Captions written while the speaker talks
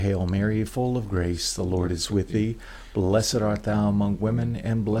Hail Mary, full of grace, the Lord is with thee. Blessed art thou among women,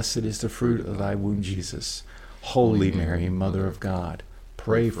 and blessed is the fruit of thy womb, Jesus. Holy Mary, Mother of God,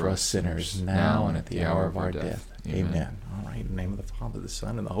 pray for us sinners, now and at the hour of our death. Amen. All right, in the name of the Father, the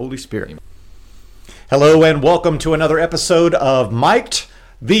Son, and the Holy Spirit. Hello, and welcome to another episode of Mic'd,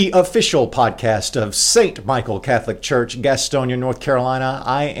 the official podcast of St. Michael Catholic Church, Gastonia, North Carolina.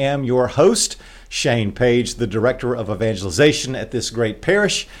 I am your host, Shane Page, the Director of Evangelization at this great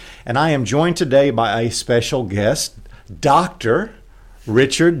parish, and I am joined today by a special guest, Dr.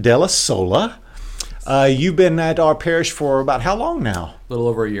 Richard Dell'Isola. You've been at our parish for about how long now? A little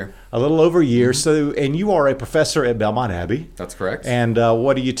over a year. A little over a year. Mm-hmm. So, and you are a professor at Belmont Abbey. That's correct. And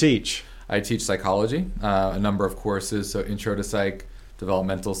what do you teach? I teach psychology, a number of courses, so intro to psych,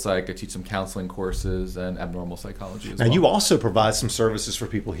 developmental psych. I teach some counseling courses and abnormal psychology as well. Now, you also provide some services for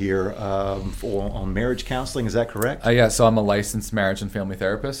people here on marriage counseling. Is that correct? Yeah, so I'm a licensed marriage and family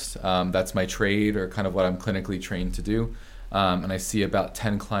therapist. That's my trade, or kind of what I'm clinically trained to do. And I see about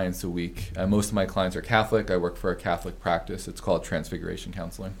 10 clients a week. Most of my clients are Catholic. I work for a Catholic practice. It's called Transfiguration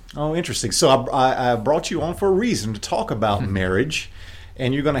Counseling. Oh, interesting. So I brought you on for a reason to talk about marriage.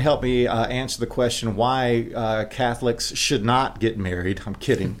 And you're going to help me answer the question why Catholics should not get married. I'm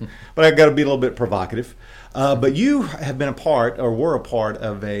kidding, but I've got to be a little bit provocative. But you have been were a part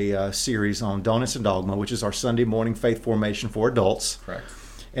of a series on Donuts and Dogma, which is our Sunday morning faith formation for adults. Correct.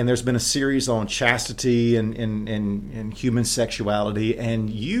 And there's been a series on chastity and human sexuality. And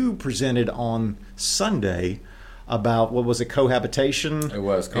you presented on Sunday about, what was it, cohabitation? It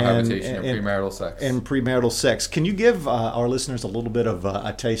was cohabitation and premarital sex. And premarital sex. Can you give our listeners a little bit of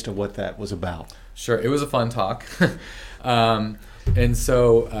a taste of what that was about? Sure. It was a fun talk. And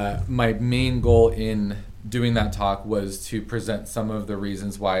so my main goal in doing that talk was to present some of the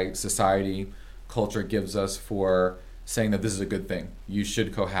reasons why society, culture gives us for saying that this is a good thing. You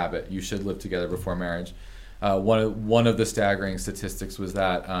should cohabit. You should live together before marriage. One of the staggering statistics was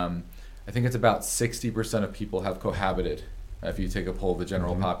that I think it's about 60% of people have cohabited, if you take a poll of the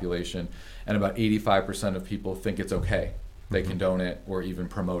general population, and about 85% of people think it's okay. They condone it or even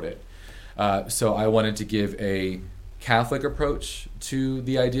promote it. So I wanted to give a Catholic approach to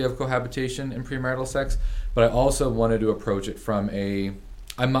the idea of cohabitation and premarital sex, but I also wanted to approach it from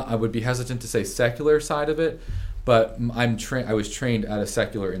I would be hesitant to say secular side of it, but I was trained at a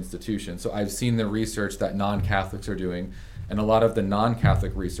secular institution, so I've seen the research that non-Catholics are doing. And a lot of the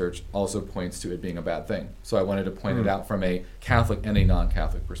non-Catholic research also points to it being a bad thing. So I wanted to point it out from a Catholic and a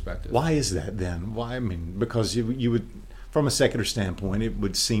non-Catholic perspective. Why is that then? Why? I mean, because you would, from a secular standpoint, it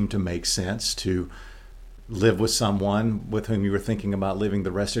would seem to make sense to live with someone with whom you were thinking about living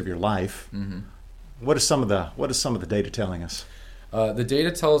the rest of your life. Mm-hmm. What is some of the data telling us? The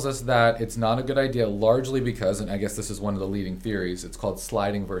data tells us that it's not a good idea, largely because, and I guess this is one of the leading theories, it's called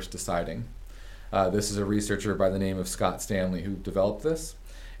sliding versus deciding. This is a researcher by the name of Scott Stanley who developed this.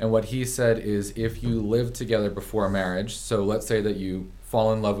 And what he said is, if you live together before marriage, so let's say that you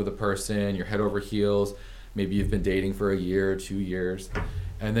fall in love with a person, you're head over heels, maybe you've been dating for a year or 2 years,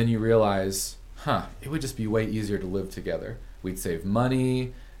 and then you realize, it would just be way easier to live together. We'd save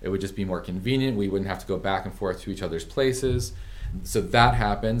money, it would just be more convenient, we wouldn't have to go back and forth to each other's places. So that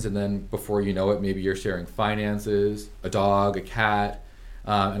happens, and then before you know it, maybe you're sharing finances, a dog, a cat,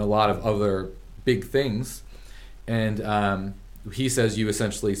 and a lot of other big things, and he says you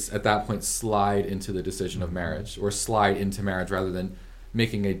essentially at that point slide into the decision of marriage, or slide into marriage rather than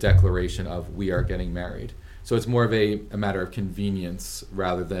making a declaration of we are getting married. So it's more of a matter of convenience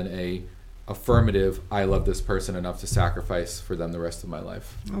rather than a affirmative, I love this person enough to sacrifice for them the rest of my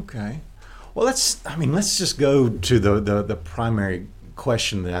life. Okay. Well, let's just go to the primary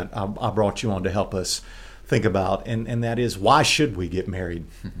question that I brought you on to help us think about, and that is, why should we get married?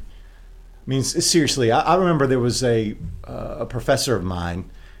 I mean, seriously, I remember there was a professor of mine,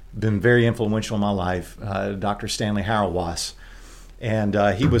 been very influential in my life, Dr. Stanley Hauerwas, and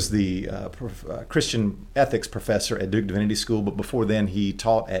he was the Christian ethics professor at Duke Divinity School, but before then he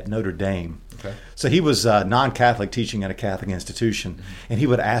taught at Notre Dame. Okay. So he was non-Catholic teaching at a Catholic institution, and he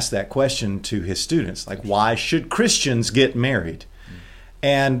would ask that question to his students, like, why should Christians get married?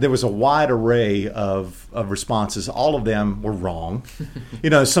 And there was a wide array of responses. All of them were wrong.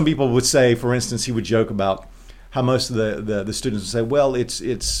 Some people would say, for instance, he would joke about how most of the students would say, well,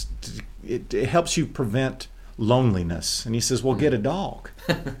 it helps you prevent loneliness. And he says, well, get a dog.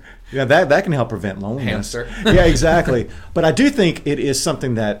 That can help prevent loneliness. Hamster. Yeah, exactly. But I do think it is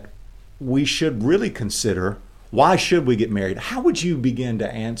something that we should really consider. Why should we get married? How would you begin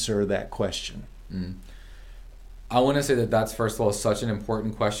to answer that question? I want to say that that's, first of all, such an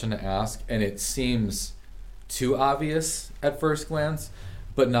important question to ask, and it seems too obvious at first glance,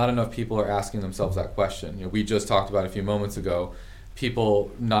 but not enough people are asking themselves that question. We just talked about a few moments ago,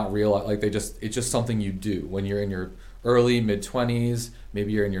 people not realize, like it's just something you do when you're in your early mid-20s,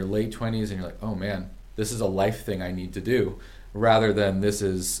 maybe you're in your late 20s, and you're like, oh man, this is a life thing I need to do, rather than this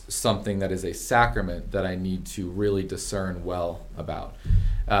is something that is a sacrament that I need to really discern well about.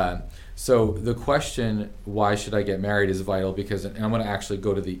 So the question, why should I get married, is vital, because, and I'm going to actually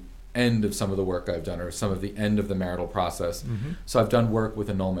go to the end of some of the work I've done, or some of the end of the marital process. Mm-hmm. So I've done work with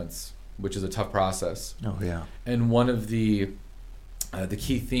annulments, which is a tough process. Oh, yeah. And one of the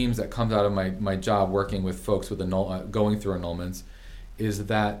key themes that comes out of my job working with folks with going through annulments is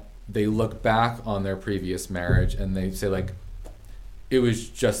that they look back on their previous marriage and they say, like, it was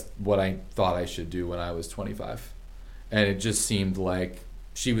just what I thought I should do when I was 25. And it just seemed like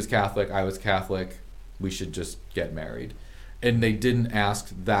she was Catholic, I was Catholic, we should just get married. And they didn't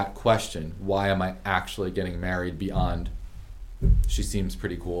ask that question, why am I actually getting married, beyond she seems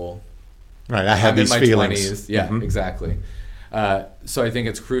pretty cool. Right, I have these feelings. 20s. Yeah, mm-hmm. Exactly. So I think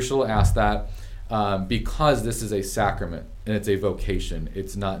it's crucial to ask that, because this is a sacrament and it's a vocation.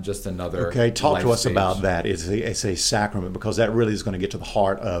 It's not just another talk to us stage. about that. It's a sacrament, because that really is going to get to the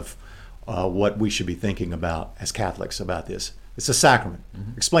heart of what we should be thinking about as Catholics about this. It's a sacrament.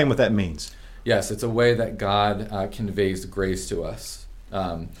 Mm-hmm. Explain what that means. Yes, it's a way that God conveys grace to us.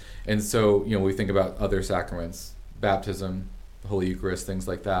 And so, we think about other sacraments, baptism, Holy Eucharist, things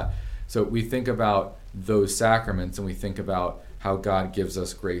like that. So we think about those sacraments and we think about how God gives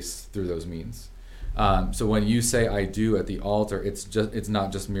us grace through those means. So when you say I do at the altar, it's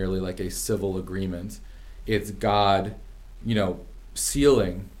not just merely like a civil agreement. It's God,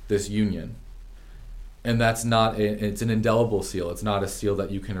 sealing this union. And that's it's an indelible seal. It's not a seal that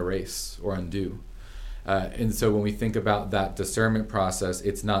you can erase or undo. And so when we think about that discernment process,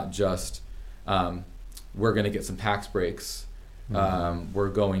 it's not just we're going to get some tax breaks. Mm-hmm. We're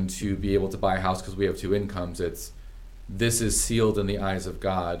going to be able to buy a house because we have two incomes. This is sealed in the eyes of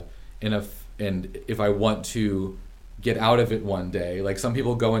God. And if I want to get out of it one day, like some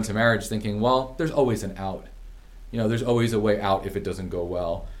people go into marriage thinking, well, there's always an out. There's always a way out if it doesn't go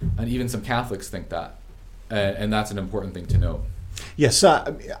well. And even some Catholics think that. And that's an important thing to note. Yes,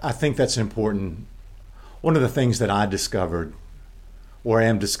 I think that's important. One of the things that I discovered, or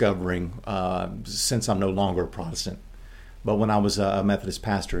am discovering, since I'm no longer a Protestant, but when I was a Methodist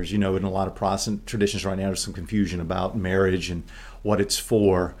pastor, as you know, in a lot of Protestant traditions right now, there's some confusion about marriage and what it's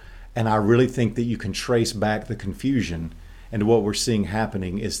for. And I really think that you can trace back the confusion. And what we're seeing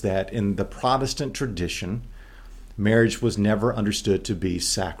happening is that in the Protestant tradition, marriage was never understood to be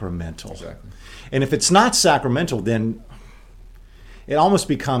sacramental. Exactly. And if it's not sacramental, then it almost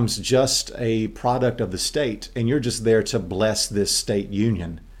becomes just a product of the state, and you're just there to bless this state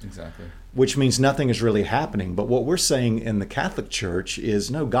union. Exactly. Which means nothing is really happening. But what we're saying in the Catholic Church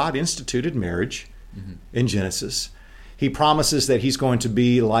is, no, God instituted marriage mm-hmm. in Genesis. He promises that he's going to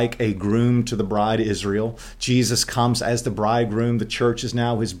be like a groom to the bride Israel. Jesus comes as the bridegroom. The church is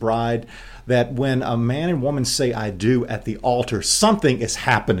now his bride. That when a man and woman say, I do, at the altar, something is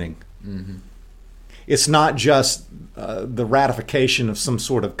happening. Mm-hmm. It's not just the ratification of some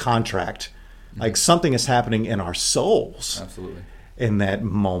sort of contract. Mm-hmm. Like something is happening in our souls. Absolutely. In that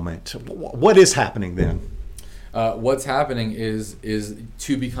moment. What is happening then? What's happening is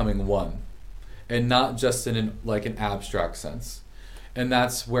two becoming one. And not just in an abstract sense. And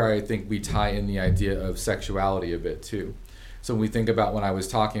that's where I think we tie in the idea of sexuality a bit too. So when we think about when I was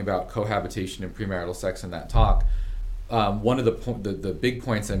talking about cohabitation and premarital sex in that talk, one of the big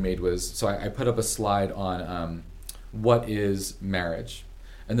points I made was, so I put up a slide on what is marriage.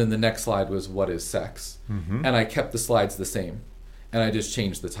 And then the next slide was what is sex. Mm-hmm. And I kept the slides the same. And I just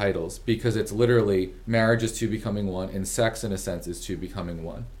changed the titles because it's literally marriage is two becoming one and sex in a sense is two becoming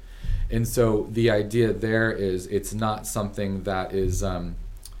one. And so the idea there is it's not something that is, and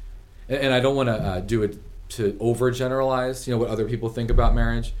I don't want to do it to overgeneralize, what other people think about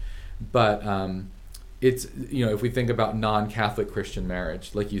marriage, but it's, if we think about non-Catholic Christian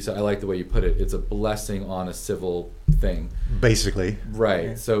marriage, like you said, I like the way you put it, it's a blessing on a civil thing. Basically. Right.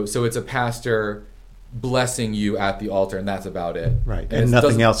 Yeah. So it's a pastor blessing you at the altar, and that's about it. Right, and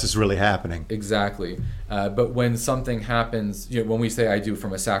nothing else is really happening. Exactly. But when something happens, when we say I do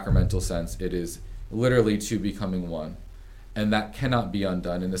from a sacramental sense, it is literally two becoming one. And that cannot be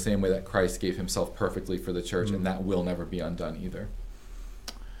undone in the same way that Christ gave himself perfectly for the church, and that will never be undone either.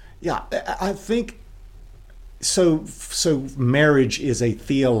 Yeah, I think, so marriage is a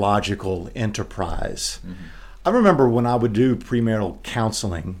theological enterprise. Mm-hmm. I remember when I would do premarital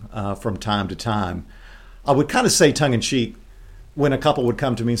counseling from time to time, I would kind of say tongue-in-cheek, when a couple would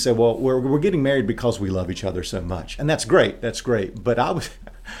come to me and say, well, we're getting married because we love each other so much. And that's great. That's great. But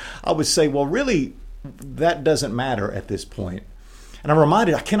I would say, well, really, that doesn't matter at this point. And I'm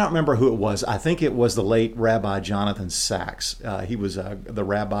reminded, I cannot remember who it was. I think it was the late Rabbi Jonathan Sacks. He was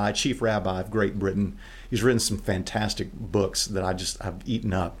the chief rabbi of Great Britain. He's written some fantastic books that I've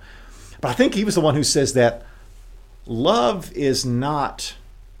eaten up. But I think he was the one who says that love is not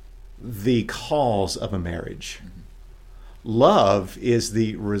the cause of a marriage. Love is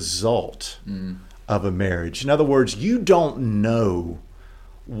the result of a marriage. In other words, you don't know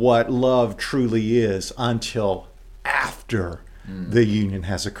what love truly is until after the union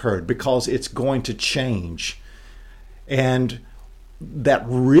has occurred, because it's going to change. And that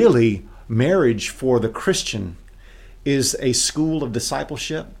really, marriage for the Christian is a school of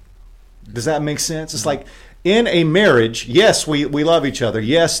discipleship. Does that make sense? It's like in a marriage, yes, we love each other.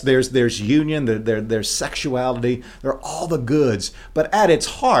 Yes, there's union, there's sexuality, there are all the goods. But at its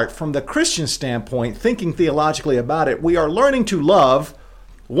heart, from the Christian standpoint, thinking theologically about it, we are learning to love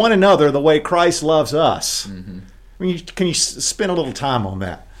one another the way Christ loves us. I mean, can you spend a little time on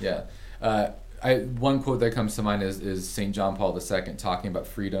that? Yeah. One quote that comes to mind is St. John Paul II talking about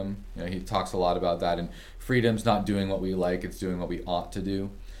freedom. He talks a lot about that. And freedom's not doing what we like, it's doing what we ought to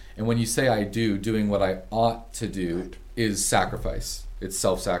do. And when you say I do, doing what I ought to do is sacrifice. It's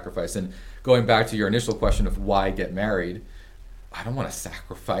self-sacrifice. And going back to your initial question of why get married, I don't want to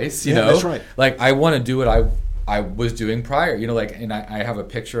sacrifice, you know? That's right. Like, I want to do what I was doing prior, and I have a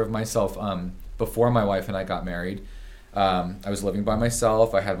picture of myself before my wife and I got married. I was living by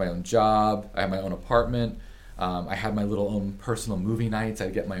myself. I had my own job. I had my own apartment. I had my little own personal movie nights.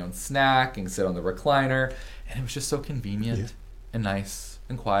 I'd get my own snack and sit on the recliner. And it was just so convenient and nice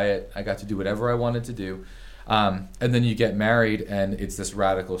and quiet. I got to do whatever I wanted to do. And then you get married, and it's this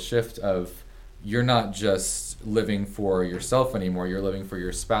radical shift of you're not just living for yourself anymore. You're living for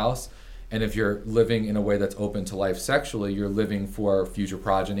your spouse. And if you're living in a way that's open to life sexually, you're living for future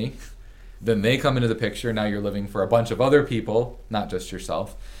progeny. Then they come into the picture. Now you're living for a bunch of other people, not just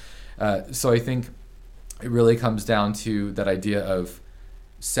yourself. So I think it really comes down to that idea of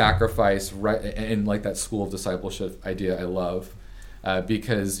sacrifice, right, and like that school of discipleship idea I love,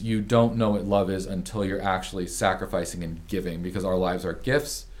 because you don't know what love is until you're actually sacrificing and giving, because our lives are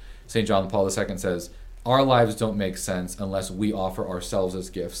gifts. St. John Paul II says, our lives don't make sense unless we offer ourselves as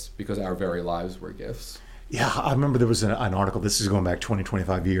gifts, because our very lives were gifts. Yeah, I remember there was an article, this is going back 20,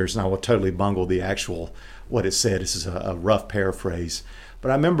 25 years, and I will totally bungle the actual, what it said. This is a rough paraphrase. But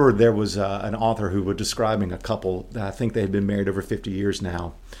I remember there was an author who was describing a couple, I think they had been married over 50 years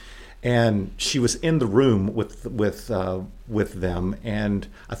now, and she was in the room with them, and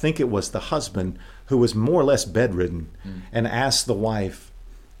I think it was the husband who was more or less bedridden, and asked the wife,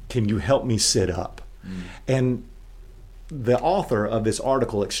 can you help me sit up? And the author of this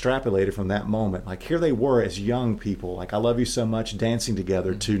article extrapolated from that moment, like here they were as young people, like I love you so much, dancing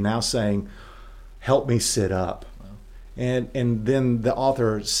together, to now saying, help me sit up. Wow. And then the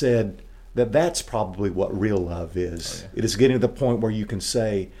author said that that's probably what real love is. Oh, yeah. It is getting to the point where you can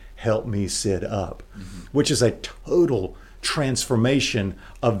say, help me sit up, which is a total transformation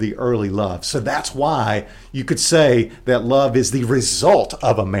of the early love. So that's why you could say that love is the result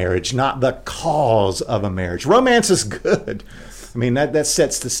of a marriage, not the cause of a marriage. Romance is good. I mean, that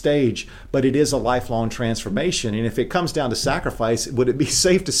sets the stage, but it is a lifelong transformation. And if it comes down to sacrifice, would it be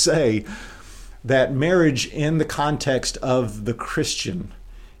safe to say that marriage in the context of the Christian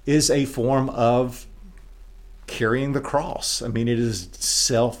is a form of carrying the cross? I mean, it is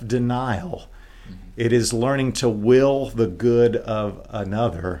self-denial. It is learning to will the good of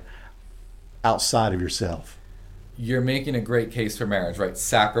another outside of yourself. You're making a great case for marriage, right?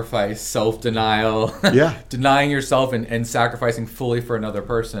 Sacrifice, self-denial, denying yourself and sacrificing fully for another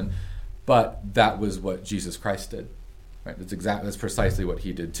person. But that was what Jesus Christ did, right? That's precisely what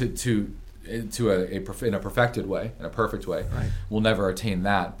he did in a perfected way, in a perfect way. Right. We'll never attain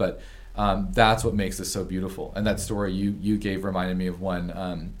that, but that's what makes this so beautiful. And that story you gave reminded me of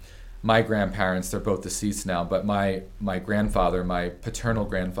one. My grandparents, they're both deceased now, but my grandfather, my paternal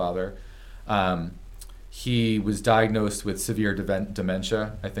grandfather, he was diagnosed with severe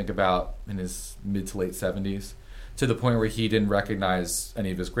dementia, I think about in his mid to late 70s, to the point where he didn't recognize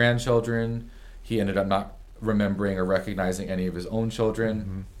any of his grandchildren. He ended up not remembering or recognizing any of his own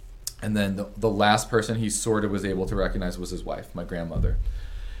children. And then the last person he sort of was able to recognize was his wife, my grandmother.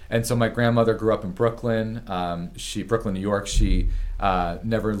 And so my grandmother grew up in Brooklyn, Brooklyn, New York. She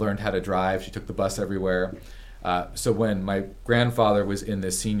never learned how to drive. She took the bus everywhere. So when my grandfather was in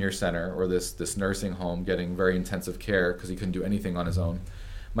this senior center or this nursing home getting very intensive care because he couldn't do anything on his own,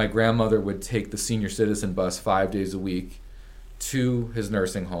 my grandmother would take the senior citizen bus 5 days a week to his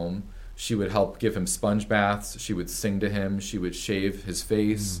nursing home. She would help give him sponge baths. She would sing to him. She would shave his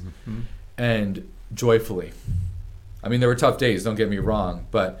face, and joyfully. I mean, there were tough days, don't get me wrong,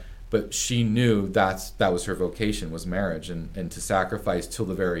 but she knew that was her vocation, was marriage, and to sacrifice till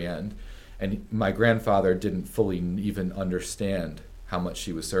the very end. And my grandfather didn't fully even understand how much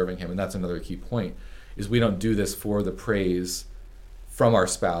she was serving him. And that's another key point, is we don't do this for the praise from our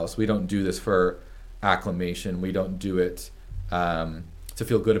spouse. We don't do this for acclamation. We don't do it to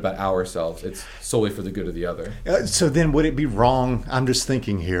feel good about ourselves. It's solely for the good of the other. So then would it be wrong, I'm just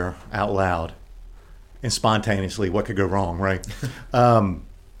thinking here out loud and spontaneously, what could go wrong, right?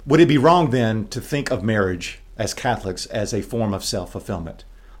 Would it be wrong then to think of marriage as Catholics as a form of self-fulfillment?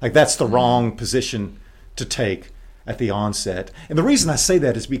 Like that's the wrong position to take at the onset. And the reason I say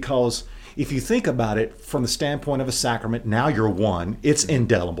that is because if you think about it from the standpoint of a sacrament, now you're one, it's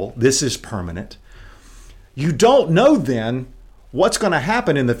indelible, this is permanent. You don't know then what's going to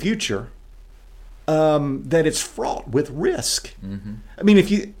happen in the future, that it's fraught with risk. I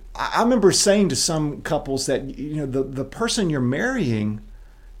mean, I remember saying to some couples that, the person you're marrying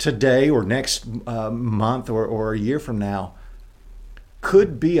today or next month or a year from now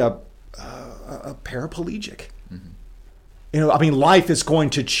could be a paraplegic. I mean, life is going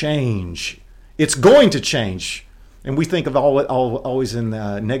to change. It's going to change. And we think of always in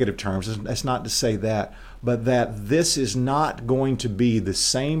negative terms. That's not to say that, but that this is not going to be the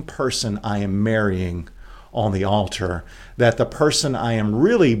same person I am marrying on the altar, that the person I am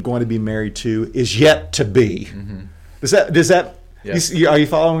really going to be married to is yet to be. Does that yes. Are you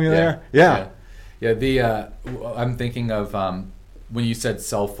following me there? Yeah. I'm thinking of when you said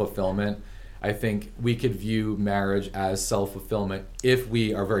self-fulfillment, I think we could view marriage as self-fulfillment if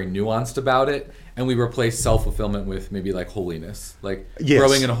we are very nuanced about it and we replace self-fulfillment with maybe like holiness, like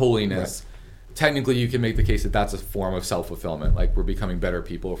growing in holiness. Right. Technically, you can make the case that that's a form of self-fulfillment, like we're becoming better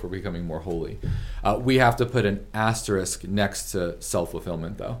people if we're becoming more holy. We have to put an asterisk next to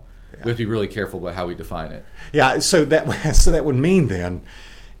self-fulfillment, though. Yeah. We have to be really careful about how we define it. Yeah, so that would mean then,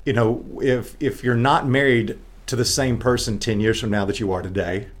 if you're not married to the same person 10 years from now that you are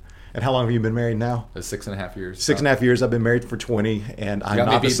today. And how long have you been married now? 6.5 years. 6.5 years. I've been married for 20, and I'm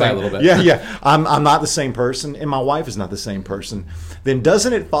not the same. By a little bit. Yeah. I'm not the same person, and my wife is not the same person. Then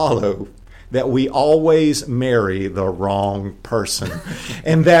doesn't it follow that we always marry the wrong person,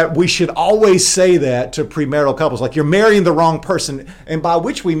 and that we should always say that to premarital couples, like you're marrying the wrong person, and by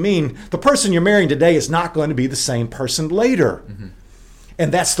which we mean the person you're marrying today is not going to be the same person later,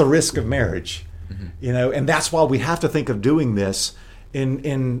 and that's the risk of marriage, and that's why we have to think of doing this in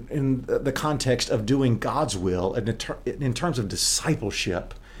the context of doing God's will in terms of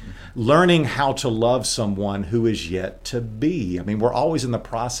discipleship, learning how to love someone who is yet to be. I mean, we're always in the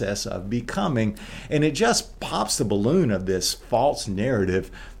process of becoming, and it just pops the balloon of this false narrative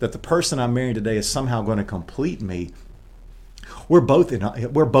that the person I'm marrying today is somehow going to complete me. We're both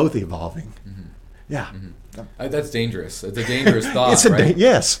evolving. Yeah. That's dangerous. It's a dangerous thought, right?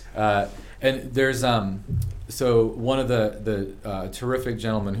 Yes. And there's so one of the terrific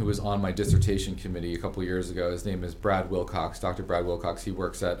gentlemen who was on my dissertation committee a couple years ago, his name is Brad Wilcox, Dr. Brad Wilcox. He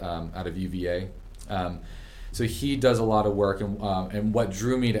works at out of UVA. So he does a lot of work, and what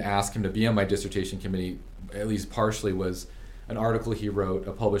drew me to ask him to be on my dissertation committee, at least partially, was an article he wrote,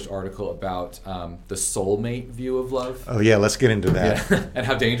 a published article about the soulmate view of love. Oh yeah, let's get into that. Yeah. And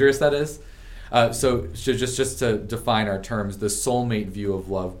how dangerous that is. So just to define our terms, the soulmate view of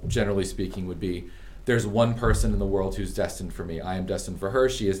love, generally speaking, would be there's one person in the world who's destined for me. I am destined for her.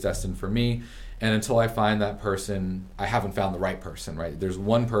 She is destined for me. And until I find that person, I haven't found the right person, right? There's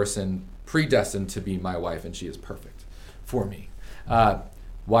one person predestined to be my wife, and she is perfect for me.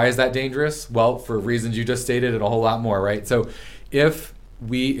 Why is that dangerous? Well, for reasons you just stated and a whole lot more, right? So if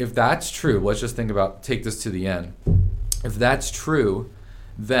that's true, let's just take this to the end. If that's true,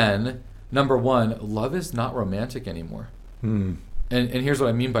 then number one, love is not romantic anymore. And here's what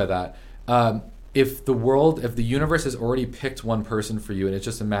I mean by that. If the universe has already picked one person for you, and it's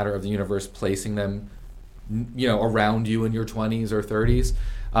just a matter of the universe placing them, around you in your 20s or 30s,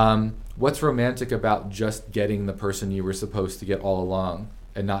 what's romantic about just getting the person you were supposed to get all along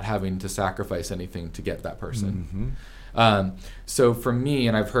and not having to sacrifice anything to get that person? So for me,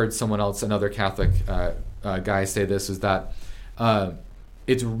 and I've heard someone else, another Catholic guy say this, is that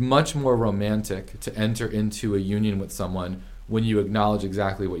it's much more romantic to enter into a union with someone when you acknowledge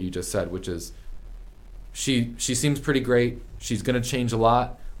exactly what you just said, which is she seems pretty great. She's going to change a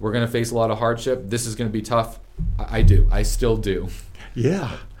lot. We're going to face a lot of hardship. This is going to be tough. I still do.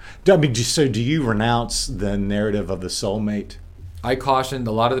 Yeah. I mean, so do you renounce the narrative of the soulmate? I caution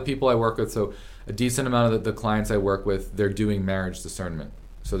a lot of the people I work with. So a decent amount of the clients I work with, they're doing marriage discernment.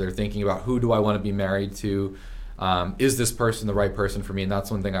 So they're thinking about, who do I want to be married to? Is this person the right person for me? And that's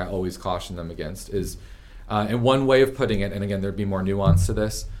one thing I always caution them against is, and one way of putting it, and again, there'd be more nuance to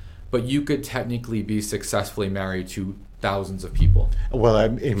this, but you could technically be successfully married to thousands of people. Well, I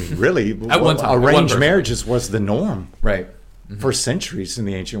mean, really, At one time, arranged marriages was the norm. Right. For centuries in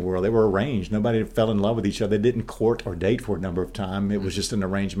the ancient world. They were arranged. Nobody fell in love with each other. They didn't court or date for a number of time. It was just an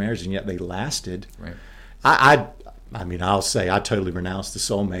arranged marriage, and yet they lasted. Right. I mean, I'll say I totally renounce the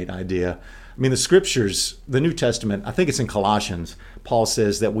soulmate idea. I mean, the scriptures, the New Testament, I think it's in Colossians, Paul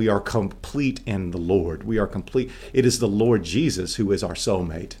says that we are complete in the Lord. We are complete. It is the Lord Jesus who is our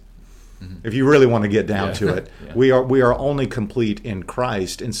soulmate. If you really want to get down to it, we are only complete in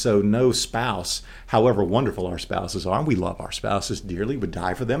Christ. And so no spouse, however wonderful our spouses are, and we love our spouses dearly, would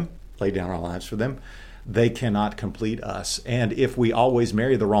die for them, lay down our lives for them, they cannot complete us. And if we always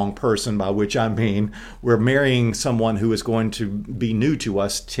marry the wrong person, by which I mean we're marrying someone who is going to be new to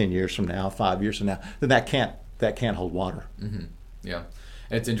us 10 years from now, 5 years from now, then that can't hold water. Yeah.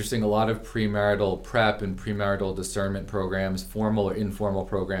 And it's interesting, a lot of premarital prep and premarital discernment programs, formal or informal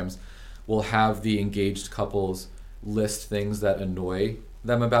programs, will have the engaged couples list things that annoy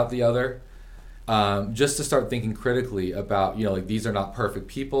them about the other, just to start thinking critically about, like, these are not perfect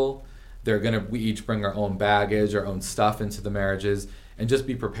people. We each bring our own baggage, our own stuff into the marriages, and just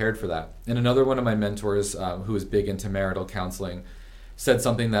be prepared for that. And another one of my mentors, who is big into marital counseling, said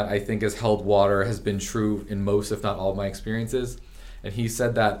something that I think has held water, has been true in most, if not all, of my experiences. And he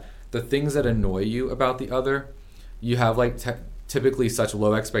said that the things that annoy you about the other, you have typically such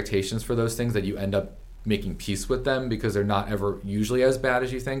low expectations for those things that you end up making peace with them because they're not ever usually as bad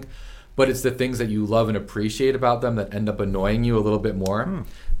as you think. But it's the things that you love and appreciate about them that end up annoying you a little bit more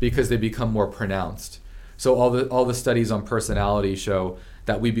because they become more pronounced. So all the studies on personality show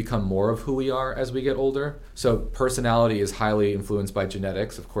that we become more of who we are as we get older. So personality is highly influenced by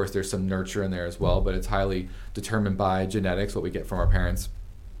genetics. Of course, there's some nurture in there as well, but it's highly determined by genetics, what we get from our parents.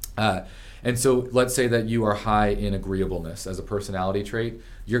 And so let's say that you are high in agreeableness as a personality trait.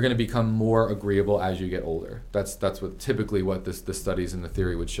 You're going to become more agreeable as you get older. That's typically what the studies and the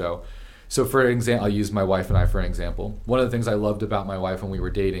theory would show. So for example, I'll use my wife and I for an example. One of the things I loved about my wife when we were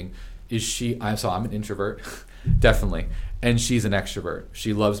dating is I'm an introvert, definitely, and she's an extrovert.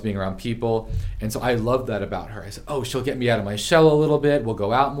 She loves being around people, and so I loved that about her. I said, she'll get me out of my shell a little bit. We'll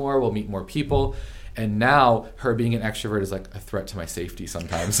go out more. We'll meet more people. And now her being an extrovert is like a threat to my safety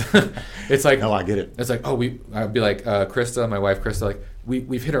sometimes. It's like, no, I get it. It's like, I'd be like, Krista, my wife Krista, like,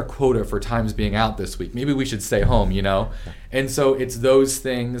 we've hit our quota for times being out this week. Maybe we should stay home, And so it's those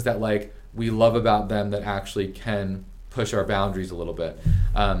things that we love about them that actually can push our boundaries a little bit.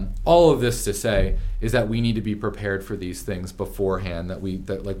 All of this to say is that we need to be prepared for these things beforehand,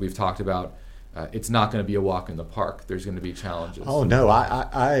 that like we've talked about. It's not going to be a walk in the park. There's going to be challenges. Oh no,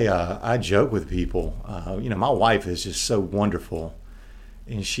 I joke with people. My wife is just so wonderful,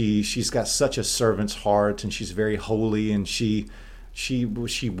 and she's got such a servant's heart, and she's very holy, and she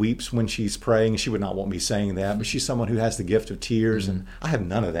weeps when she's praying. She would not want me saying that, but she's someone who has the gift of tears, and I have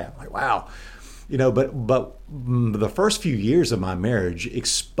none of that. I'm like, wow, But the first few years of my marriage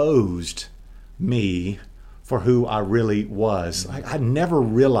exposed me for who I really was. I never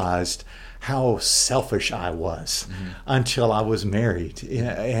realized how selfish I was until I was married.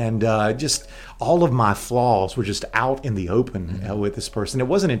 And just all of my flaws were just out in the open with this person. It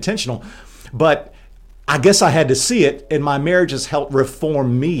wasn't intentional, but I guess I had to see it, and my marriage has helped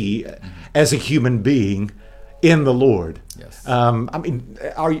reform me as a human being in the Lord. Yes.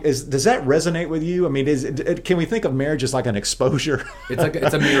 Does that resonate with you? I mean, can we think of marriage as like an exposure?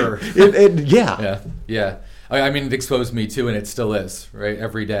 It's a mirror. Yeah. Yeah. I mean, it exposed me too, and it still is, right?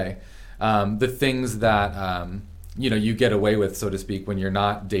 Every day. The things that you get away with, so to speak, when you're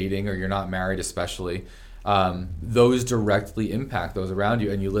not dating or you're not married, especially, those directly impact those around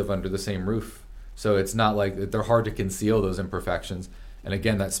you, and you live under the same roof. So it's not like they're hard to conceal, those imperfections. And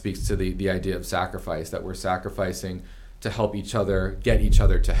again, that speaks to the idea of sacrifice, that we're sacrificing to help each other get each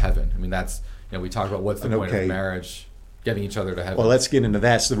other to heaven. I mean, that's, we talk about what's the point of marriage, getting each other to heaven. Well, let's get into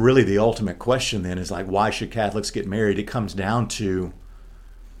that. So really the ultimate question then is why should Catholics get married? It comes down to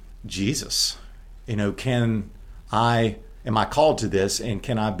Jesus. Am I called to this, and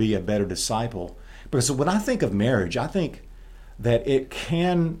can I be a better disciple? Because when I think of marriage, I think that it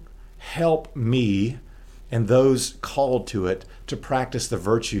can help me and those called to it to practice the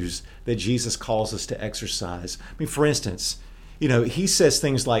virtues that Jesus calls us to exercise. I mean, for instance, he says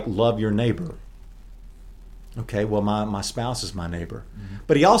things like love your neighbor. Okay, well, my spouse is my neighbor.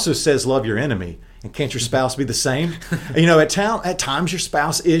 But he also says love your enemy. And can't your spouse be the same? At times your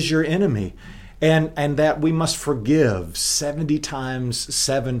spouse is your enemy. and that we must forgive 70 times,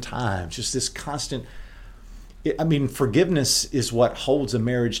 7 times. Just this constant. I mean, forgiveness is what holds a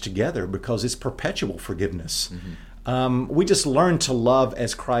marriage together because it's perpetual forgiveness. We just learn to love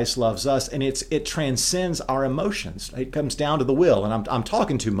as Christ loves us, and it transcends our emotions. It comes down to the will, and I'm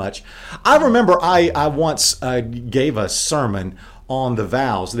talking too much. I remember I once gave a sermon on the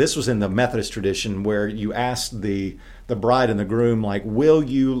vows. This was in the Methodist tradition where you asked the bride and the groom, like, will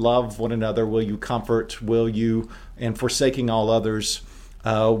you love one another? Will you comfort? Will you, and forsaking all others,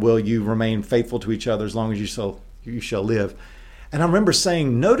 will you remain faithful to each other as long as you shall live? And I remember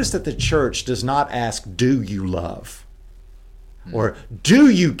saying, notice that the church does not ask, do you love? Or do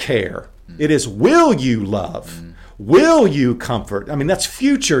you care? It is, will you love? Will you comfort? I mean, that's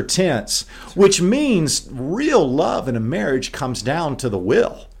future tense, which means real love in a marriage comes down to the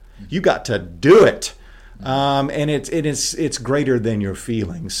will. You got to do it. And it's greater than your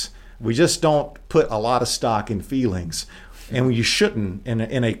feelings. We just don't put a lot of stock in feelings. And you shouldn't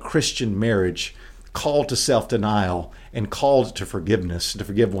in a Christian marriage, called to self-denial and called to forgiveness, to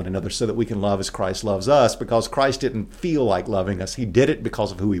forgive one another so that we can love as Christ loves us, because Christ didn't feel like loving us. He did it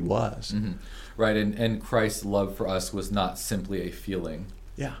because of who he was. Right, and Christ's love for us was not simply a feeling.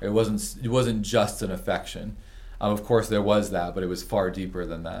 Yeah. It wasn't just an affection. Of course there was that, but it was far deeper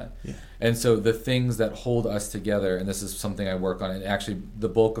than that. Yeah. And so the things that hold us together, and this is something I work on, and actually the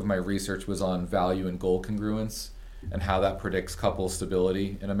bulk of my research was on value and goal congruence and how that predicts couple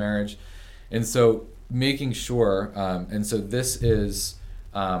stability in a marriage. And so making sure, and so this is,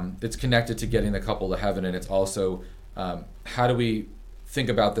 it's connected to getting the couple to heaven, and it's also, how do we think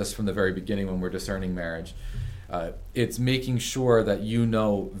about this from the very beginning when we're discerning marriage? It's making sure that you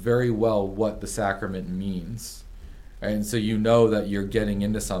know very well what the sacrament means. Right? And so you know that you're getting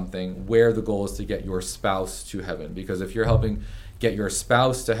into something where the goal is to get your spouse to heaven. Because if you're helping get your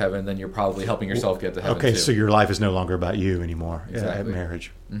spouse to heaven, then you're probably helping yourself get to heaven Okay, too. so your life is no longer about you anymore at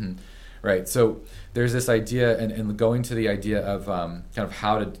marriage. Right. So there's this idea, and going to the idea of kind of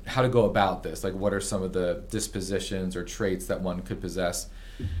how to go about this. Like, what are some of the dispositions or traits that one could possess?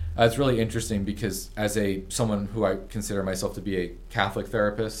 It's really interesting because as someone who I consider myself to be a Catholic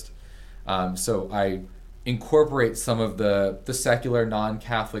therapist, so I incorporate some of the secular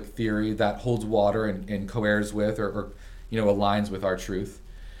non-Catholic theory that holds water and coheres with or aligns with our truth.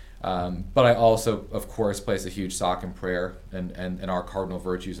 But I also, of course, place a huge stock in prayer and our cardinal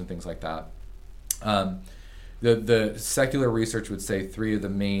virtues and things like that. The secular research would say 3 of the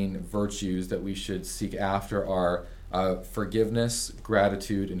main virtues that we should seek after are forgiveness,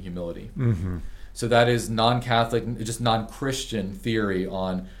 gratitude, and humility. So that is non-Catholic, just non-Christian theory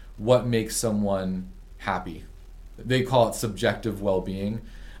on what makes someone happy. They call it subjective well-being.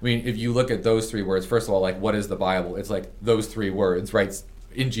 I mean, if you look at those 3 words, first of all, like, what is the Bible? It's like those 3 words, right?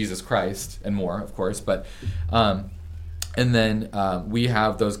 In Jesus Christ and more, of course. But and then we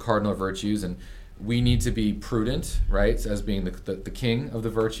have those cardinal virtues, and we need to be prudent, right, as being the king of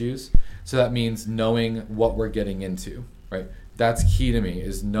the virtues. So that means knowing what we're getting into, right? That's key to me,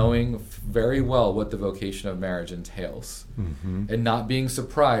 is knowing very well what the vocation of marriage entails, and not being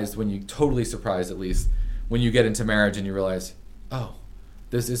surprised totally surprised at least, when you get into marriage and you realize, oh,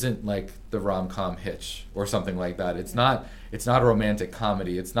 this isn't like the rom-com Hitch or something like that. It's not a romantic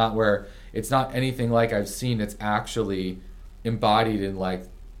comedy. It's not anything like I've seen. It's actually embodied in, like,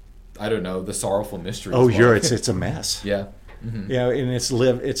 I don't know, the sorrowful mysteries. Oh, it's a mess. Yeah. And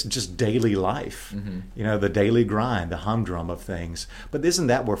it's just daily life. The daily grind, the humdrum of things. But isn't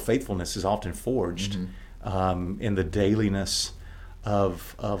that where faithfulness is often forged, in the dailiness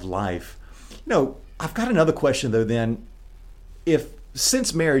of life? I've got another question though. Then,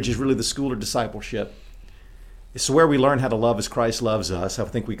 since marriage is really the school of discipleship, it's where we learn how to love as Christ loves us. I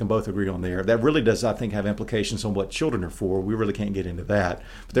think we can both agree on there. That really does, I think, have implications on what children are for. We really can't get into that.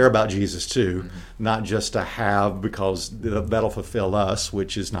 But they're about Jesus too, not just to have because that'll fulfill us,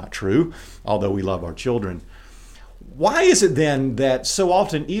 which is not true, although we love our children. Why is it then that so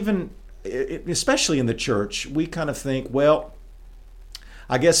often, even especially in the church, we kind of think, well,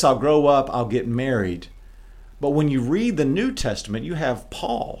 I guess I'll grow up, I'll get married. But when you read the New Testament, you have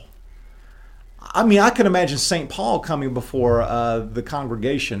Paul. I mean, I can imagine St. Paul coming before the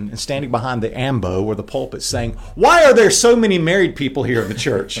congregation and standing behind the ambo or the pulpit saying, why are there so many married people here in the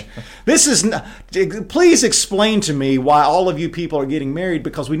church? Please explain to me why all of you people are getting married,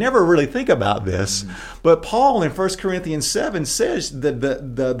 because we never really think about this. But Paul in 1 Corinthians 7 says that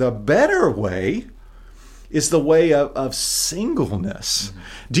the better way is the way of singleness.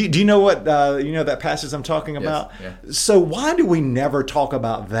 Do you know what that passage I'm talking about? Yes, yeah. So why do we never talk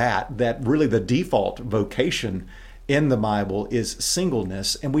about that really the default vocation in the Bible is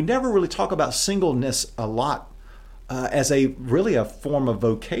singleness, and we never really talk about singleness a lot as a form of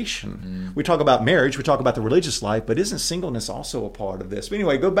vocation. We talk about marriage, we talk about the religious life, but isn't singleness also a part of this? But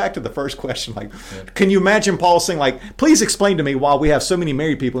anyway, go back to the first question. Can you imagine Paul saying, please explain to me why we have so many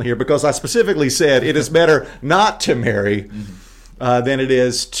married people here, because I specifically said it is better not to marry than it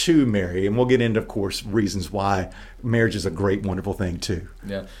is to marry. And we'll get into, of course, reasons why marriage is a great, wonderful thing too.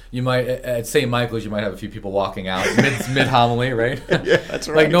 Yeah, you might at St. Michael's, you might have a few people walking out mid homily, right? Yeah, that's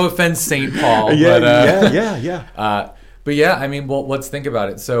right. No offense, St. Paul. Yeah. But yeah, I mean, well, let's think about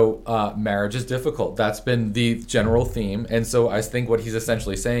it. So marriage is difficult. That's been the general theme, and so I think what he's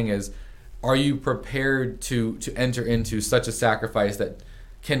essentially saying is, are you prepared to enter into such a sacrifice that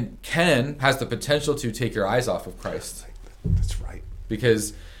has the potential to take your eyes off of Christ? That's right.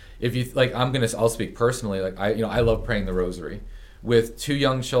 Because if you I'll speak personally. I love praying the rosary. With 2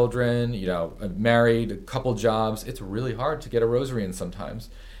 young children, married, a couple jobs, it's really hard to get a rosary in sometimes.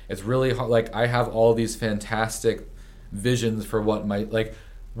 It's really hard. I have all these fantastic visions for what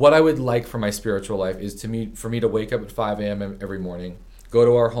I would like for my spiritual life is for me to wake up at 5 a.m. every morning, go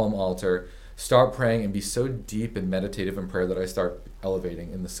to our home altar, start praying, and be so deep and meditative in prayer that I start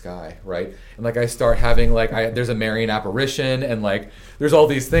elevating in the sky, right? And I start having there's a Marian apparition, and there's all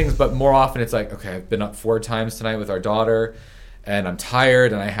these things, but more often it's okay, I've been up 4 times tonight with our daughter, and I'm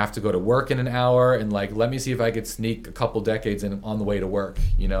tired, and I have to go to work in an hour, and let me see if I could sneak a couple decades in on the way to work,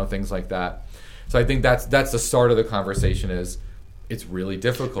 things like that. So I think that's the start of the conversation. It's really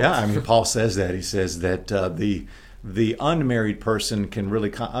difficult. Yeah, I mean, Paul says that. He says that the unmarried person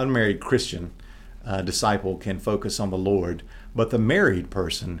unmarried Christian disciple can focus on the Lord, but the married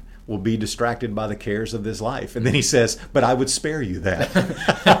person will be distracted by the cares of this life. And then he says, but I would spare you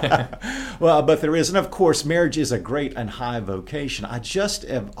that. Well, but there is. And of course, marriage is a great and high vocation.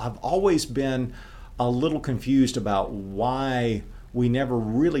 I've always been a little confused about why we never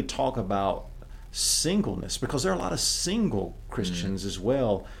really talk about singleness, because there are a lot of single Christians as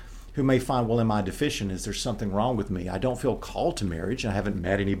well who may find, well, am I deficient? Is there something wrong with me? I don't feel called to marriage. I haven't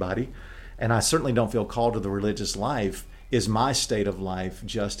met anybody. And I certainly don't feel called to the religious life. Is my state of life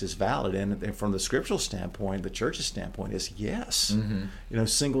just as valid? And from the scriptural standpoint, the church's standpoint is yes.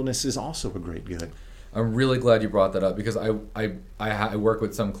 Singleness is also a great good. I'm really glad you brought that up, because I work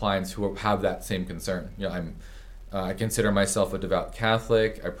with some clients who have that same concern. I consider myself a devout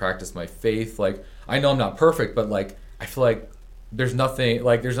Catholic. I practice my faith. I know I'm not perfect, but I feel like there's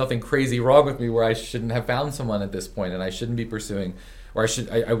nothing crazy wrong with me where I shouldn't have found someone at this point, and I shouldn't be pursuing, or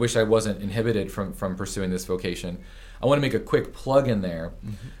I wish I wasn't inhibited from pursuing this vocation. I want to make a quick plug in there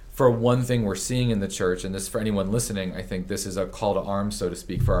for one thing we're seeing in the church, and this, for anyone listening, I think this is a call to arms, so to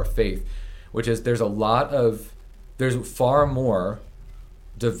speak, for our faith, which is there's far more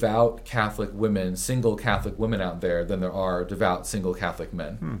devout Catholic women, single Catholic women out there than there are devout single Catholic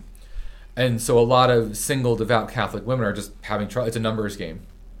men. And so a lot of single devout Catholic women are just having trouble. It's a numbers game.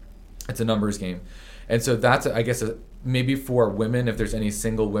 And so that's, I guess, maybe for women, if there's any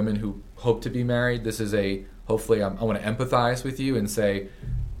single women who hope to be married, this is hopefully I want to empathize with you and say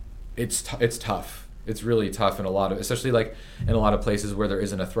it's tough. It's really tough in especially in a lot of places where there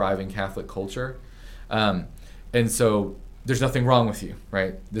isn't a thriving Catholic culture. And so there's nothing wrong with you,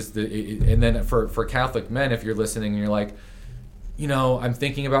 right? And then for Catholic men, if you're listening and you're I'm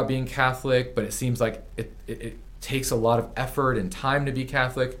thinking about being Catholic, but it seems like it takes a lot of effort and time to be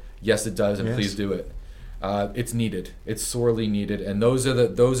Catholic. Yes, it does, and yes, please do it. It's needed. It's sorely needed, and those are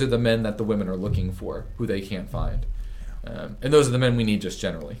the men that the women are looking for, who they can't find, and those are the men we need just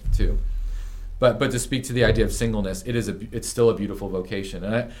generally too. But to speak to the idea of singleness, it's still a beautiful vocation,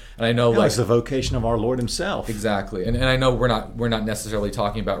 and I know it's the vocation of our Lord Himself. Exactly, and I know we're not necessarily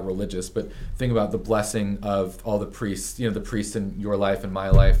talking about religious, but think about the blessing of all the priests. The priests in your life and my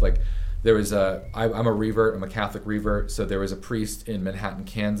life. There was I'm a revert. I'm a Catholic revert. So there was a priest in Manhattan,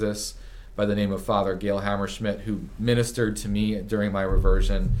 Kansas, by the name of Father Gail Hammerschmidt, who ministered to me during my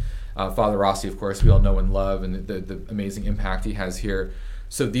reversion. Father Rossi, of course, we all know and love, and the amazing impact he has here.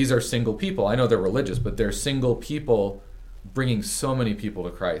 So these are single people. I know they're religious, but they're single people bringing so many people to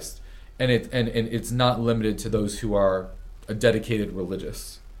Christ. And it's not limited to those who are a dedicated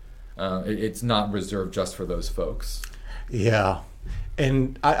religious. It's not reserved just for those folks. Yeah.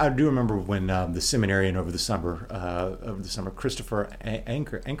 And I do remember when the seminarian over the summer, Christopher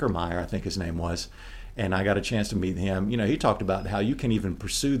Ankermeyer, I think his name was, and I got a chance to meet him. He talked about how you can even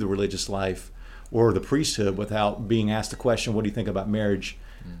pursue the religious life or the priesthood without being asked the question, what do you think about marriage?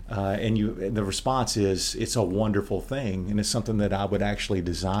 And the response is, it's a wonderful thing, and it's something that I would actually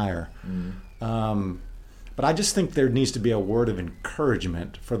desire. But I just think there needs to be a word of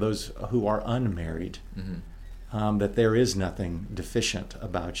encouragement for those who are unmarried. that there is nothing deficient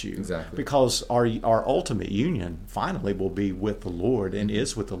about you. Exactly. Because our ultimate union finally will be with the Lord and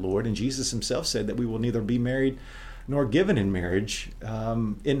is with the Lord. And Jesus himself said that we will neither be married nor given in marriage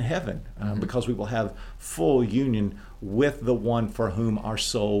in heaven, because we will have full union with the one for whom our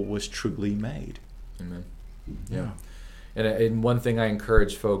soul was truly made. Amen. Yeah. And one thing I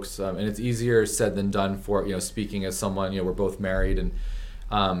encourage folks, and it's easier said than done for, speaking as someone, we're both married, and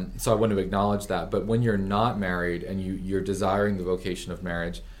so I want to acknowledge that. But when you're not married and you're desiring the vocation of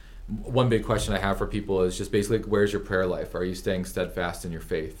marriage, one big question I have for people is just basically, where's your prayer life? Are you staying steadfast in your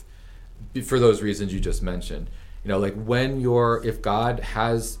faith? For those reasons you just mentioned. If God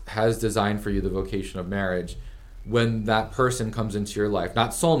has designed for you the vocation of marriage, when that person comes into your life,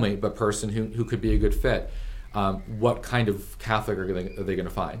 not soulmate, but person who could be a good fit, what kind of Catholic are they going to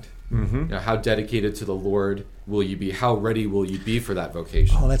find? Mm-hmm. How dedicated to the Lord will you be? How ready will you be for that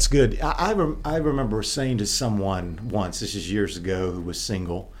vocation? Oh, that's good. I remember saying to someone once, this is years ago, who was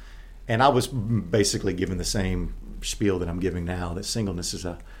single, and I was basically giving the same spiel that I'm giving now, that singleness is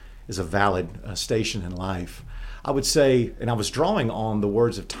a valid station in life. I would say, and I was drawing on the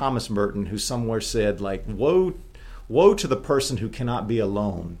words of Thomas Merton, who somewhere said, like, woe to the person who cannot be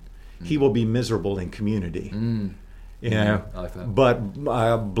alone. He will be miserable in community. I like that.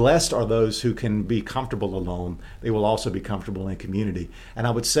 But blessed are those who can be comfortable alone. They will also be comfortable in community. And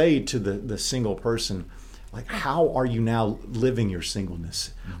I would say to the single person, like, how are you now living your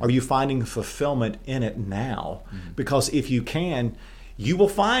singleness? Are you finding fulfillment in it now? Because if you can, you will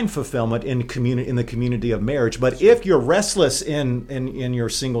find fulfillment in the community of marriage. But if you're restless in your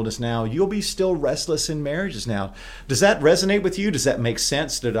singleness now, you'll be still restless in marriages now. Does that resonate with you? Does that make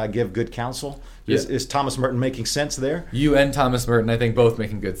sense? Did I give good counsel? Yeah. Is Thomas Merton making sense there? You and Thomas Merton, I think, both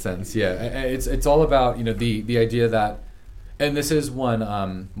making good sense. Yeah, it's all about the idea that, and this is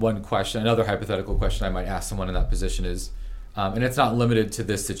one question. Another hypothetical question I might ask someone in that position is, and it's not limited to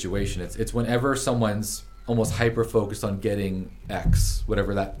this situation. It's whenever someone's almost hyper focused on getting X,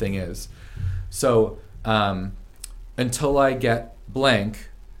 whatever that thing is. So until I get blank,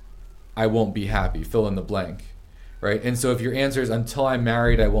 I won't be happy. Fill in the blank, right? And so if your answer is until I'm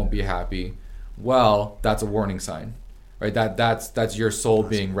married, I won't be happy. Well, that's a warning sign, right? That's your soul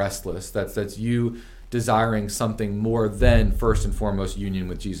being restless. That's you desiring something more than first and foremost union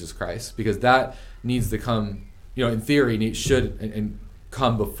with Jesus Christ, because that needs to come, in theory, should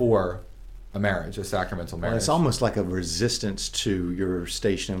come before a marriage, a sacramental marriage. Well, it's almost like a resistance to your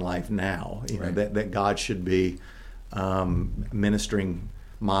station in life now. Right. That God should be ministering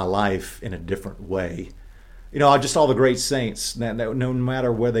my life in a different way. Just all the great saints, that no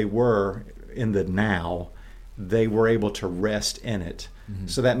matter where they were in the now, they were able to rest in it. Mm-hmm.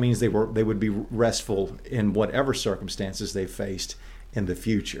 So that means they would be restful in whatever circumstances they faced in the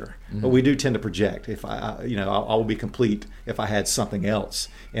future. Mm-hmm. But we do tend to project. If I will be complete if I had something else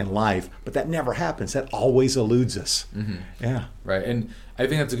in life, but that never happens. That always eludes us. Mm-hmm. Yeah. Right. And I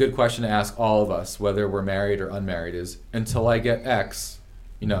think that's a good question to ask all of us, whether we're married or unmarried, is until I get X,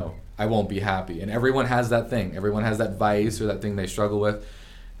 I won't be happy. And everyone has that thing. Everyone has that vice or that thing they struggle with.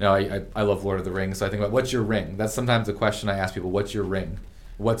 I love Lord of the Rings, so I think about, what's your ring? That's sometimes the question I ask people. What's your ring?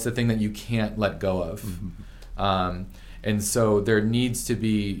 What's the thing that you can't let go of? Mm-hmm. And so there needs to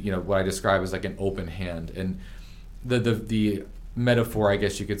be, what I describe as like an open hand. And the metaphor, I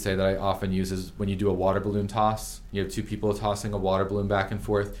guess you could say, that I often use is when you do a water balloon toss. You have two people tossing a water balloon back and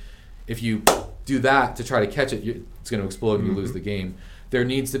forth. If you do that to try to catch it, it's going to explode and you lose the game. There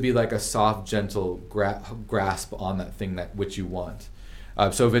needs to be like a soft, gentle grasp on that thing which you want.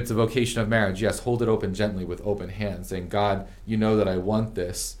 So if it's a vocation of marriage, yes, hold it open gently with open hands, saying, God, you know that I want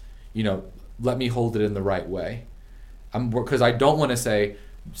this. Let me hold it in the right way. Because I don't want to say,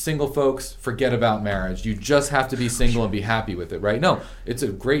 single folks, forget about marriage. You just have to be single and be happy with it, right? No, it's a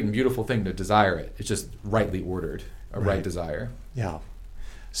great and beautiful thing to desire it. It's just rightly ordered, right desire. Yeah.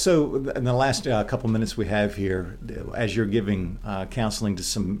 So in the last couple minutes we have here, as you're giving counseling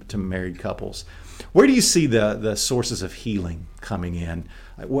to married couples, where do you see the sources of healing coming in?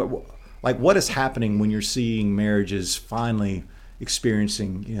 What is happening when you're seeing marriages finally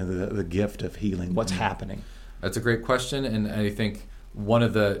experiencing the gift of healing? What's happening? That's a great question, and I think one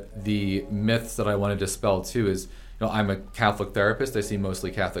of the myths that I want to dispel too is, I'm a Catholic therapist. I see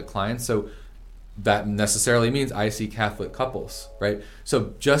mostly Catholic clients, so that necessarily means I see Catholic couples, right?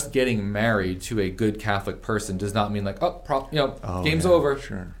 So just getting married to a good Catholic person does not mean like, game's over.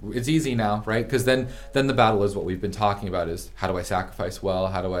 Sure. It's easy now, right? Because then the battle is what we've been talking about, is how do I sacrifice well?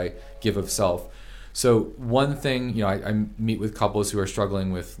 How do I give of self? So one thing, I meet with couples who are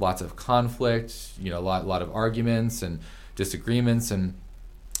struggling with lots of conflict, a lot of arguments and disagreements, and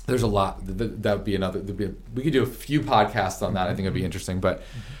There's a lot. That would be another. We could do a few podcasts on that. I think it'd be interesting. But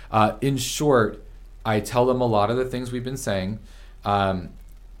in short, I tell them a lot of the things we've been saying. One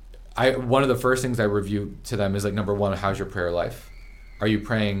of the first things I review to them is like, number one, how's your prayer life? Are you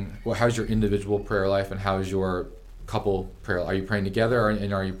praying? Well, how's your individual prayer life, and how is your couple prayer? Are you praying together,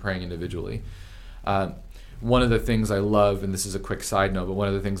 and are you praying individually? One of the things I love, and this is a quick side note, but one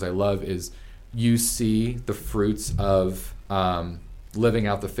of the things I love is you see the fruits of living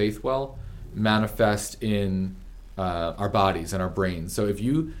out the faith well manifest in our bodies and our brains. So if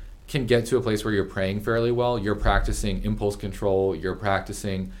you can get to a place where you're praying fairly well, you're practicing impulse control, you're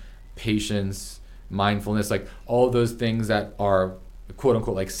practicing patience, mindfulness, like all of those things that are quote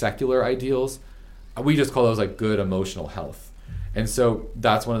unquote like secular ideals, we just call those like good emotional health. And so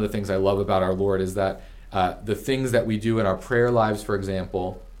that's one of the things I love about our Lord is that the things that we do in our prayer lives, for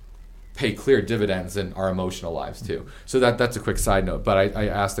example, pay clear dividends in our emotional lives too. So that's a quick side note. But I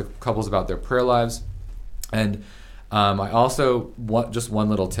asked the couples about their prayer lives, and I also just one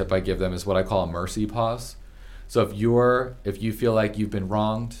little tip I give them is what I call a mercy pause. So if you feel like you've been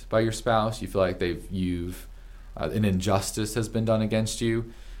wronged by your spouse, you feel like an injustice has been done against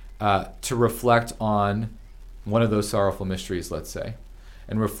you, to reflect on one of those sorrowful mysteries, let's say,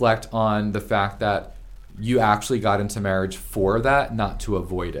 and reflect on the fact that you actually got into marriage for that, not to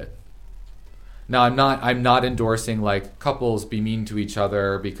avoid it. Now, I'm not endorsing like couples be mean to each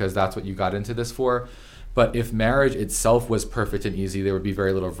other because that's what you got into this for. But if marriage itself was perfect and easy, there would be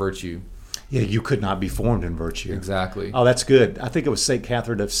very little virtue. Yeah, you could not be formed in virtue. Exactly. Oh, that's good. I think it was St.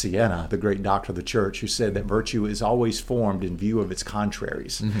 Catherine of Siena, the great doctor of the church, who said that virtue is always formed in view of its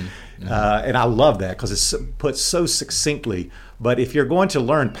contraries. Mm-hmm. Mm-hmm. And I love that because it's put so succinctly. But if you're going to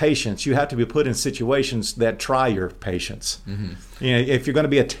learn patience, you have to be put in situations that try your patience. Mm-hmm. You know, if you're going to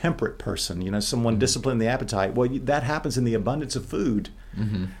be a temperate person, someone discipline the appetite, well, that happens in the abundance of food.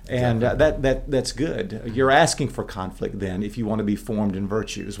 Mm-hmm. And that's good. You're asking for conflict then if you want to be formed in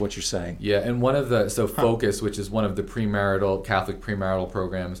virtue, is what you're saying. Yeah, and Focus, which is one of the Catholic premarital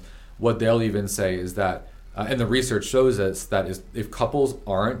programs, what they'll even say is that, and the research shows us that if couples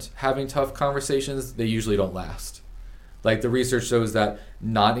aren't having tough conversations, they usually don't last. Like the research shows that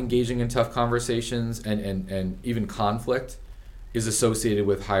not engaging in tough conversations and even conflict is associated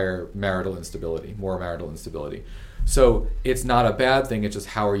with higher marital instability, more marital instability. So it's not a bad thing, it's just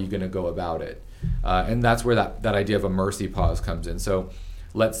how are you going to go about it? And that's where that idea of a mercy pause comes in. So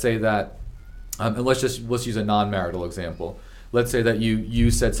let's say that, and let's use a non-marital example. Let's say that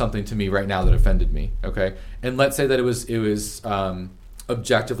you said something to me right now that offended me, okay? And let's say that it was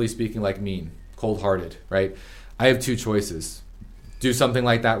objectively speaking like mean, cold-hearted, right? I have two choices. Do something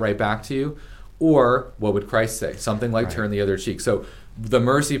like that right back to you, or what would Christ say? Something like turn the other cheek. So the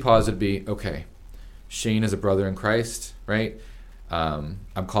mercy pause would be, okay, Shane is a brother in Christ, right? I'm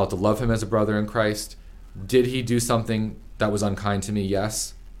called to love him as a brother in Christ. Did he do something that was unkind to me?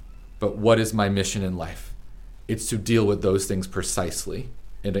 Yes. But what is my mission in life? It's to deal with those things precisely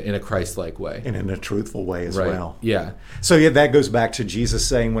in a Christ-like way. And in a truthful way as well. Yeah. So that goes back to Jesus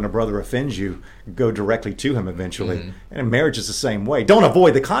saying when a brother offends you, go directly to him eventually. Mm-hmm. And in marriage is the same way. Don't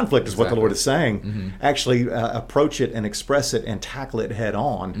avoid the conflict is what the Lord is saying. Mm-hmm. Actually approach it and express it and tackle it head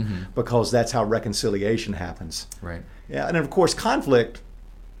on, because that's how reconciliation happens. Right. Yeah, and of course conflict,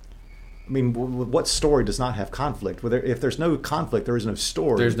 I mean, what story does not have conflict? If there's no conflict, there is no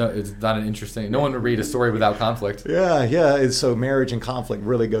story. It's not an interesting. No one would read a story without conflict. Yeah. And so marriage and conflict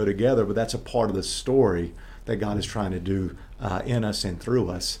really go together, but that's a part of the story that God is trying to do in us and through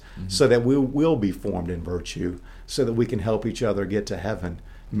us, so that we will be formed in virtue, so that we can help each other get to heaven.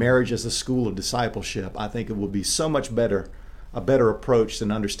 Marriage as a school of discipleship, I think it will be so much better. A better approach than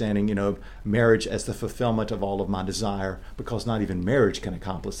understanding, marriage as the fulfillment of all of my desire, because not even marriage can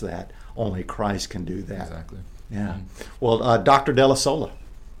accomplish that. Only Christ can do that. Exactly. Yeah. Well, Dr. Dell'Isola,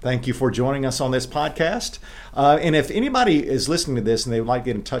 thank you for joining us on this podcast. And if anybody is listening to this and they would like to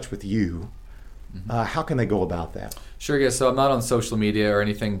get in touch with you, how can they go about that? Sure, yeah. So I'm not on social media or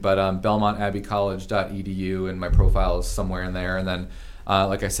anything, but belmontabbeycollege.edu, and my profile is somewhere in there. And then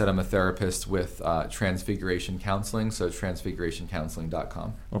like I said, I'm a therapist with Transfiguration Counseling, so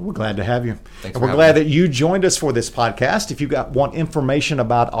transfigurationcounseling.com. Well, we're glad to have you. Thanks. And we're glad that you joined us for this podcast. If you want information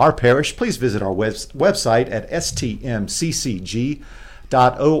about our parish, please visit our website at stmccg.org.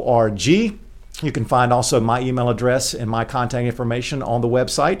 You can find also my email address and my contact information on the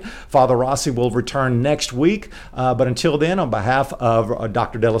website. Father Rossi will return next week. But until then, on behalf of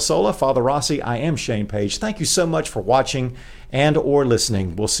Dr. Dell'Isola, Father Rossi, I am Shane Page. Thank you so much for watching and or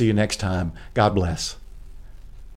listening. We'll see you next time. God bless.